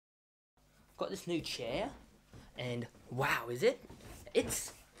got this new chair, and wow, is it?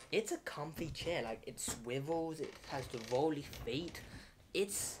 It's a comfy chair. Like, it swivels, it has the rolly feet.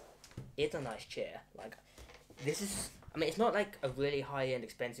 It's a nice chair. Like, this is, I mean, it's not like a really high-end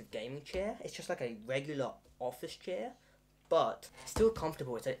expensive gaming chair. It's just like a regular office chair, but still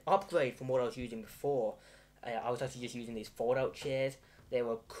comfortable. It's an upgrade from what I was using before. I was actually just using these fold-out chairs. They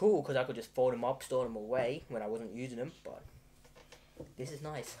were cool because I could just fold them up, store them away when I wasn't using them, but this is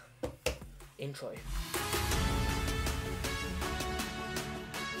nice. Intro.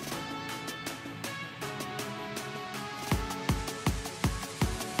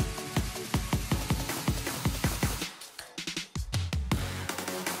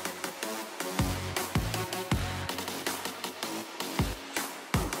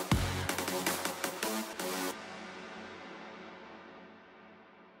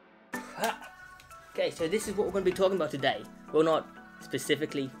 Okay, so this is what we're going to be talking about today. Well, not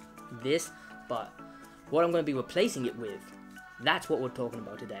specifically this, but what I'm going to be replacing it with. That's what we're talking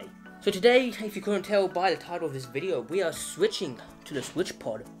about today. So today, if you couldn't tell by the title of this video, we are switching to the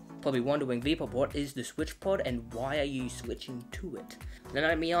SwitchPod. Probably wondering, Vipop, what is the SwitchPod and why are you switching to it? Then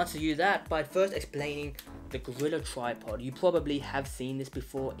let me answer you that by first explaining the Gorilla Tripod. You probably have seen this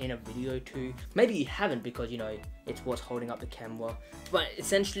before in a video too. Maybe you haven't because, you know, it's what's holding up the camera. But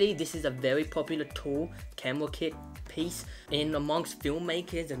essentially, this is a very popular tool, camera kit piece in amongst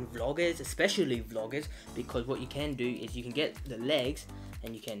filmmakers and vloggers, especially vloggers, because what you can do is you can get the legs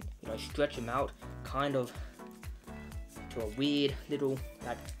and you can, you know, stretch them out kind of to a weird little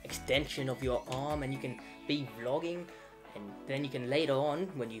like extension of your arm, and you can be vlogging, and then you can later on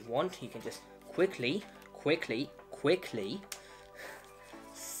when you want, you can just quickly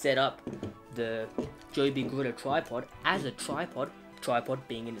set up the Joby Gorilla Tripod as a tripod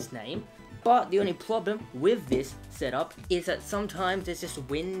being in its name. But the only problem with this setup is that sometimes there's just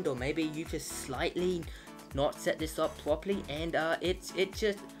wind, or maybe you just slightly not set this up properly, and it's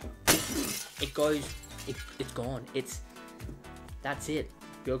gone. That's it.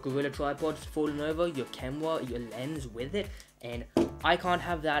 Your Gorilla Tripod's fallen over, your camera, your lens with it, and I can't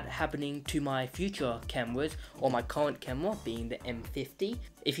have that happening to my future cameras or my current camera being the M50.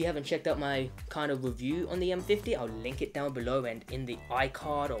 If you haven't checked out my kind of review on the M50, I'll link it down below and in the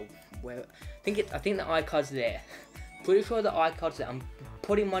iCard, or where I think the iCard's there. Pretty sure the iCard's there. I'm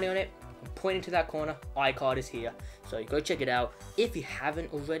putting money on it. I'm pointing to that corner. iCard is here. So go check it out if you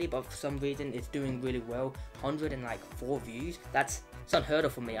haven't already, but for some reason it's doing really well. 104 views. It's unheard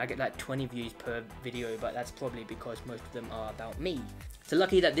of for me. I get like 20 views per video, but that's probably because most of them are about me. So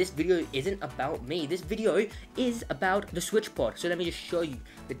lucky that this video isn't about me. This video is about the SwitchPod. So let me just show you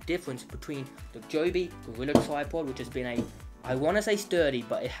the difference between the Joby Gorilla Tripod, which has been I want to say sturdy,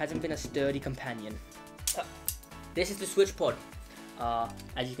 but it hasn't been a sturdy companion. This is the SwitchPod.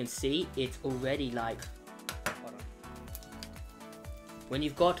 As you can see, it's already like, hold on. When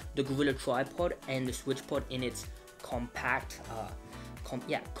you've got the Gorilla Tripod and the SwitchPod in its compact,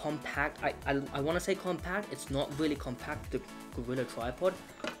 compact. I want to say compact. It's not really compact, the Gorilla Tripod,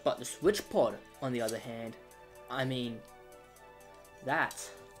 but the SwitchPod, on the other hand, I mean, that's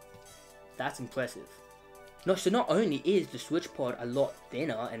impressive. No, so not only is the SwitchPod a lot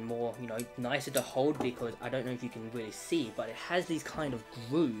thinner and more, you know, nicer to hold, because I don't know if you can really see, but it has these kind of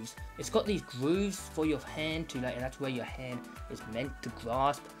grooves. It's got these grooves for your hand to, like, and that's where your hand is meant to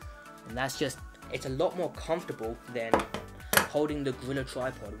grasp, and that's just, it's a lot more comfortable than holding the Gorilla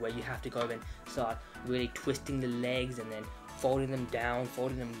Tripod, where you have to go and start really twisting the legs and then folding them down,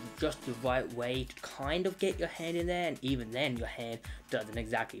 folding them just the right way to kind of get your hand in there, and even then your hand doesn't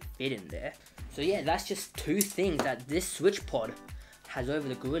exactly fit in there. So yeah, that's just two things that this SwitchPod has over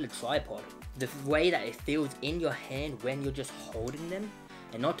the Gorilla Tripod. The way that it feels in your hand when you're just holding them,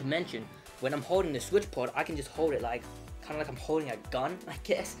 and not to mention, when I'm holding the SwitchPod, I can just hold it like, kind of like I'm holding a gun, I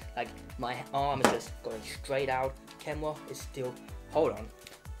guess. Like, my arm is just going straight out, camera is still, hold on.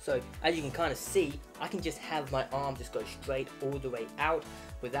 So as you can kind of see, I can just have my arm just go straight all the way out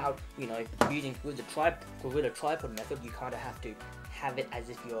without, you know, using with the Gorilla Tripod method. You kind of have to have it as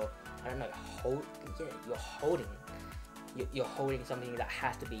if you're, I don't know, you're holding something that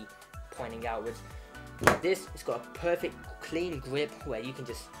has to be pointing outwards. This, it's got a perfect clean grip where you can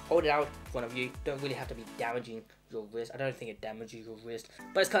just hold it out in front of you. Don't really have to be damaging your wrist. I don't think it damages your wrist,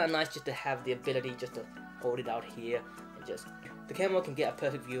 but it's kind of nice just to have the ability just to hold it out here, and just the camera can get a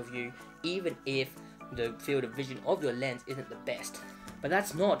perfect view of you, even if the field of vision of your lens isn't the best. But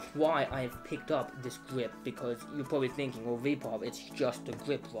that's not why I've picked up this grip, because you're probably thinking, well, Vipop, it's just a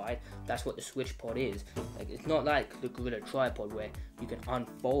grip, right? That's what the SwitchPod is. Like, it's not like the Gorilla Tripod where you can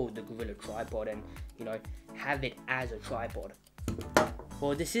unfold the Gorilla Tripod and, you know, have it as a tripod.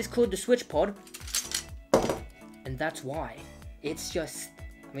 Well, this is called the SwitchPod, and that's why. It's just,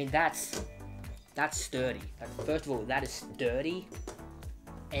 I mean, that's sturdy. Like, first of all, that is sturdy,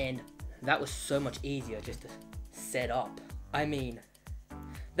 and that was so much easier just to set up. I mean,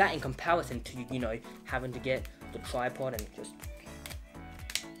 that in comparison to, you know, having to get the tripod and just...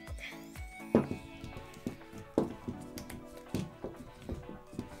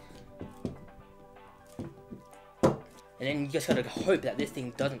 And then you just gotta hope that this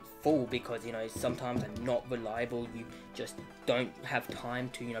thing doesn't fall, because, you know, sometimes they're not reliable. You just don't have time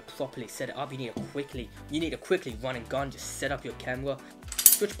to, you know, properly set it up. You need to quickly run and gun, just set up your camera.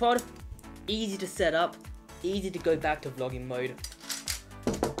 SwitchPod, easy to set up, easy to go back to vlogging mode,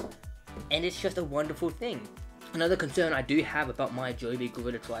 and it's just a wonderful thing. Another concern I do have about my Joby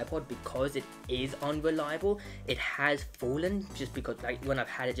Gorilla tripod, because it is unreliable, it has fallen, just because, like, when I've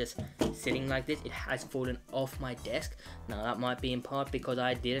had it just sitting like this, it has fallen off my desk. Now that might be in part because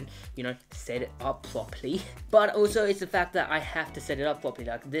I didn't, you know, set it up properly, but also it's the fact that I have to set it up properly.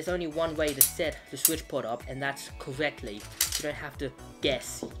 Like, there's only one way to set the SwitchPod up, and that's correctly. You don't have to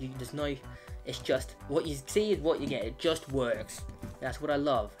guess. There's no, it's just what you see is what you get. It just works. That's what I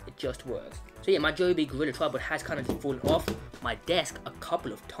love. It just works. So yeah, my Joby Gorilla tripod has kind of fallen off my desk a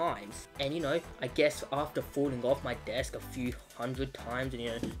couple of times. And, you know, I guess after falling off my desk a few hundred times and, you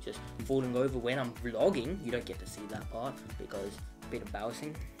know, just falling over when I'm vlogging, you don't get to see that part because it's a bit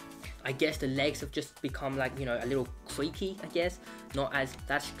embarrassing. I guess the legs have just become, like, you know, a little creaky, I guess. Not as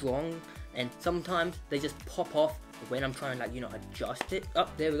that strong. And sometimes they just pop off when I'm trying to, like, you know, adjust it. Oh,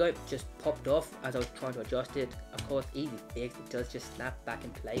 there we go, just popped off as I was trying to adjust it. Of course, easy fix, it does just snap back in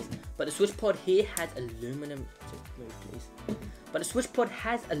place. But the SwitchPod here has aluminum, just move please. But the SwitchPod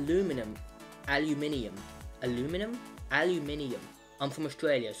has aluminium. I'm from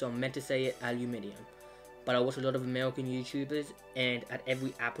Australia, so I'm meant to say it aluminium. But I watch a lot of American YouTubers, and at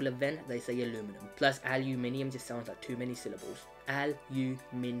every Apple event, they say aluminum. Plus, aluminium just sounds like too many syllables.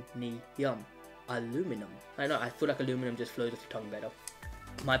 Aluminium. Aluminum. I know, I feel like aluminum just flows off the tongue better.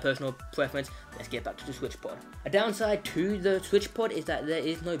 My personal preference. Let's get back to the SwitchPod. A downside to the SwitchPod is that there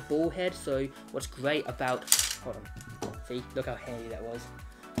is no ball head, so what's great about... Hold on. See, look how handy that was.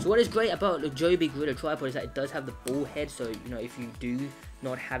 So what is great about the Joby Gorilla tripod is that it does have the ball head, so, you know, if you do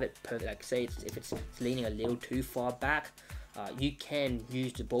not have it perfect, like say if it's leaning a little too far back, you can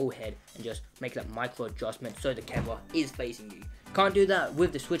use the ball head and just make that micro adjustment so the camera is facing you. Can't do that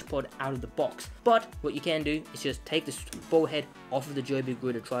with the SwitchPod out of the box, but what you can do is just take the ball head off of the Joby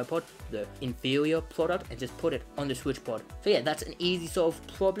Gorilla tripod, the inferior product, and just put it on the SwitchPod. So yeah, that's an easy solved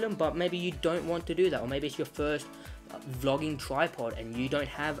problem, but maybe you don't want to do that, or maybe it's your first vlogging tripod and you don't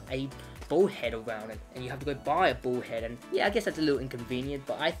have a ball head around it and you have to go buy a ball head, and yeah, I guess that's a little inconvenient,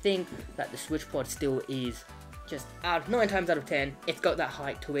 but I think that the SwitchPod still is just 9 times out of 10, it's got that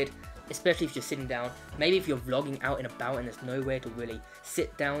height to it. Especially if you're sitting down. Maybe if you're vlogging out and about and there's nowhere to really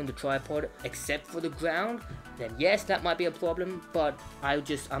sit down the tripod except for the ground, then yes, that might be a problem, but I'm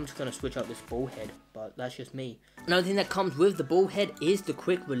just gonna switch out this ball head, but that's just me. Another thing that comes with the ball head is the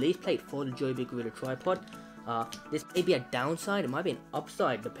quick release plate for the Joby Gorilla tripod. This may be a downside, it might be an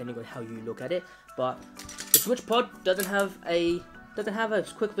upside depending on how you look at it, but the SwitchPod doesn't have a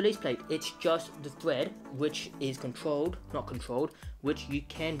quick release plate. It's just the thread, which is which you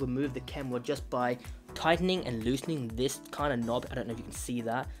can remove the camera just by tightening and loosening this kind of knob. I don't know if you can see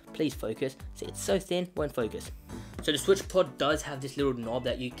that. Please focus. See, it's so thin, won't focus. So the SwitchPod does have this little knob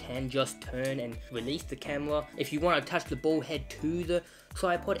that you can just turn and release the camera. If you want to attach the ball head to the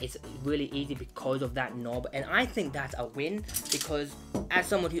tripod, it's really easy because of that knob, and I think that's a win, because as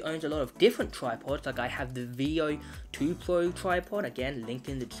someone who owns a lot of different tripods, like I have the Veo 2 Pro tripod, again linked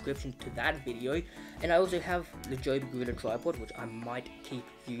in the description to that video, and I also have the Joby Gorilla tripod, which I might keep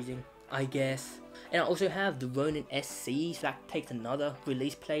using, I guess. And I also have the Ronin SC, so that takes another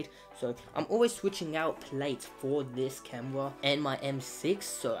release plate. So I'm always switching out plates for this camera and my M6,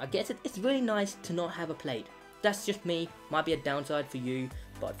 so I guess it's really nice to not have a plate. That's just me, might be a downside for you,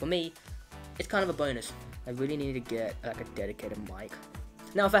 but for me, it's kind of a bonus. I really need to get like a dedicated mic.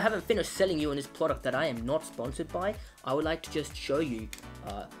 Now, if I haven't finished selling you on this product that I am not sponsored by, I would like to just show you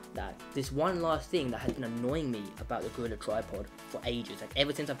that this one last thing that has been annoying me about the Gorilla tripod for ages. Like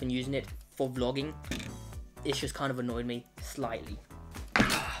ever since I've been using it for vlogging, it's just kind of annoyed me slightly.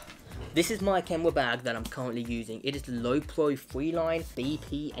 This is my camera bag that I'm currently using. It is the Lowepro Freeline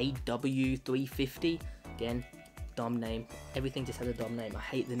BPAW350. Again, dumb name. Everything just has a dumb name. I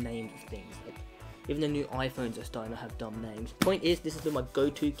hate the names of things. Like, Even the new iPhones are starting to have dumb names. Point is, this has been my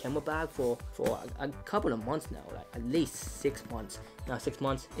go-to camera bag for a couple of months now, like at least 6 months. Now 6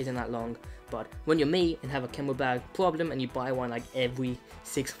 months isn't that long, but when you're me and have a camera bag problem and you buy one like every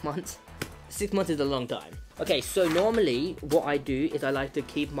 6 months, 6 months is a long time. Okay, so normally what I do is I like to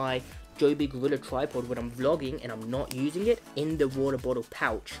keep my Joby Gorilla tripod when I'm vlogging and I'm not using it in the water bottle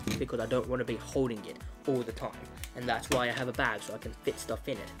pouch, because I don't want to be holding it all the time, and that's why I have a bag, so I can fit stuff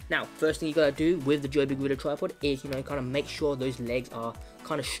in it. Now, first thing you gotta do with the Joby Gorilla tripod is, you know, kind of make sure those legs are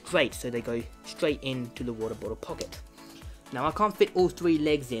kind of straight, so they go straight into the water bottle pocket. Now I can't fit all 3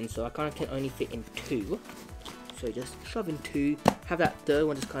 legs in, so I kind of can only fit in 2. So just shove in 2, have that third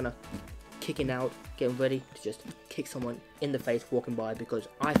one just kind of kicking out, getting ready to just kick someone in the face walking by, because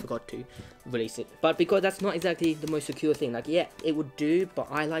I forgot to release it. But because that's not exactly the most secure thing, like, yeah, it would do, but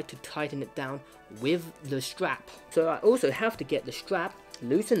I like to tighten it down with the strap. So I also have to get the strap,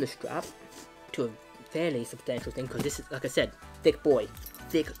 loosen the strap to a fairly substantial thing, because this is, like I said, thick boy,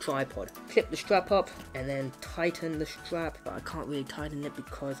 thick tripod. Clip the strap up and then tighten the strap, but I can't really tighten it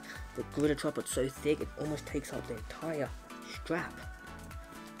because the Gorilla tripod's so thick it almost takes up the entire strap.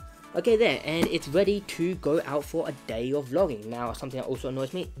 Okay, there, and it's ready to go out for a day of vlogging. Now, something that also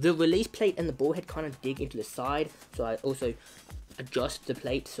annoys me, the release plate and the ball head kind of dig into the side, so I also adjust the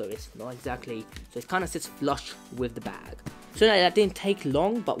plate so it's not exactly, so it kind of sits flush with the bag. So that didn't take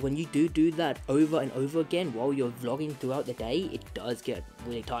long, but when you do that over and over again while you're vlogging throughout the day, it does get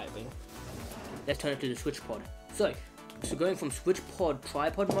really tiring. Let's turn it to the SwitchPod. So going from SwitchPod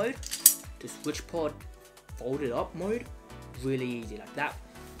tripod mode to SwitchPod folded up mode, really easy. Like that,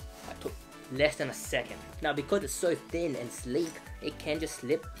 I took less than a second. Now, because it's so thin and sleek, it can just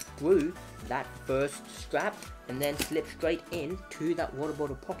slip through that first strap and then slip straight into that water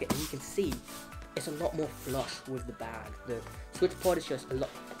bottle pocket, and you can see it's a lot more flush with the bag. The SwitchPod is just a lot.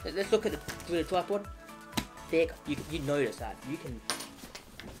 Let's look at the tripod. Thick. You notice that.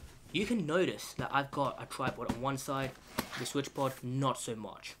 You can notice that I've got a tripod on one side, the SwitchPod not so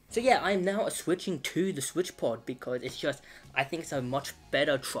much. So yeah, I'm now switching to the SwitchPod because it's just, I think it's a much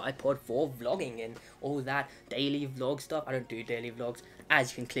better tripod for vlogging and all that daily vlog stuff. I don't do daily vlogs,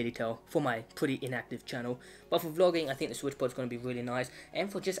 as you can clearly tell, for my pretty inactive channel. But for vlogging, I think the SwitchPod is going to be really nice. And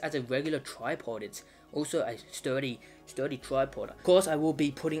for just as a regular tripod, it's also a sturdy tripod. Of course, I will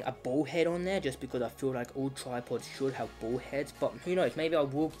be putting a ball head on there just because I feel like all tripods should have ball heads. But who knows, maybe I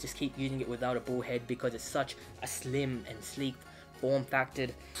will just keep using it without a ball head because it's such a slim and sleek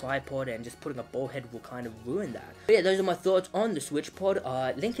form-factored tripod, and just putting a ball head will kind of ruin that. But yeah, those are my thoughts on the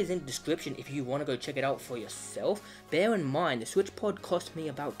SwitchPod. Link is in the description if you want to go check it out for yourself. Bear in mind, the SwitchPod cost me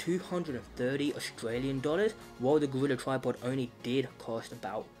about 230 Australian dollars, while the Gorilla tripod only did cost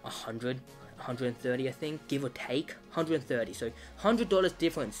about 130, I think, give or take, 130, so $100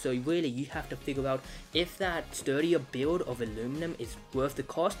 difference. So really, you have to figure out if that sturdier build of aluminum is worth the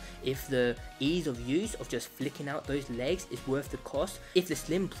cost, if the ease of use of just flicking out those legs is worth the cost, if the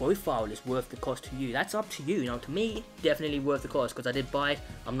slim profile is worth the cost to you. That's up to you. Now, to me, definitely worth the cost because I did buy it.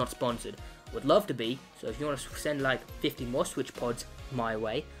 I'm not sponsored. Would love to be, so if you want to send like 50 more SwitchPods my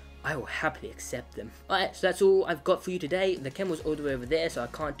way, I will happily accept them. Alright, so that's all I've got for you today. The camera's all the way over there, so I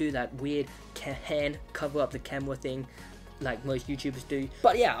can't do that weird hand cover up the camera thing like most YouTubers do.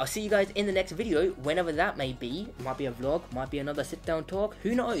 But yeah, I'll see you guys in the next video, whenever that may be. Might be a vlog, might be another sit down talk,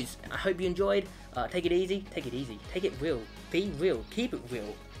 who knows. I hope you enjoyed. Take it easy, take it real, be real, keep it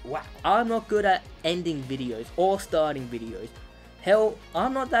real. Wow, I'm not good at ending videos or starting videos. Hell,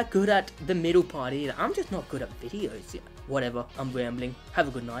 I'm not that good at the middle part either. I'm just not good at videos. Whatever, I'm rambling. Have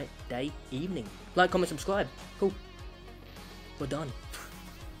a good night, day, evening. Like, comment, subscribe. Cool. We're done.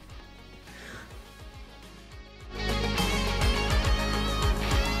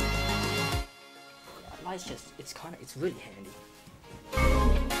 Light's just, it's really handy.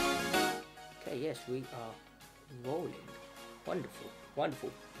 Okay, yes, we are rolling.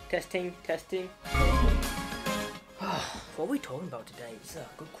 Wonderful. Testing. What are we talking about today? It's a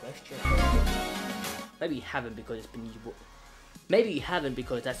good question. Maybe you haven't because it's been... Maybe you haven't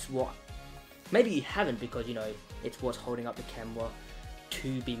because that's what... Maybe you haven't because, you know, it's what's holding up the camera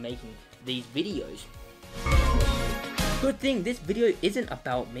to be making these videos. Good thing this video isn't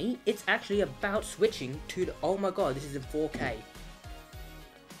about me. It's actually about switching to the... Oh my god, this is in 4K.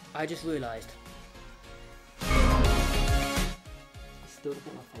 I just realised. Still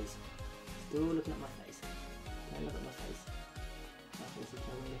looking at my face. Still looking at my face. Can I look at my face? My face is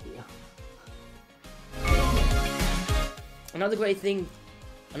nowhere here.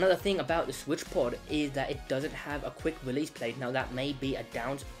 Another thing about the SwitchPod is that it doesn't have a quick release plate. Now that may be a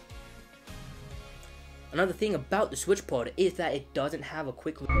downside. Another thing about the SwitchPod is that it doesn't have a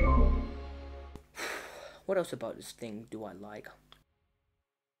quick What else about this thing do I like?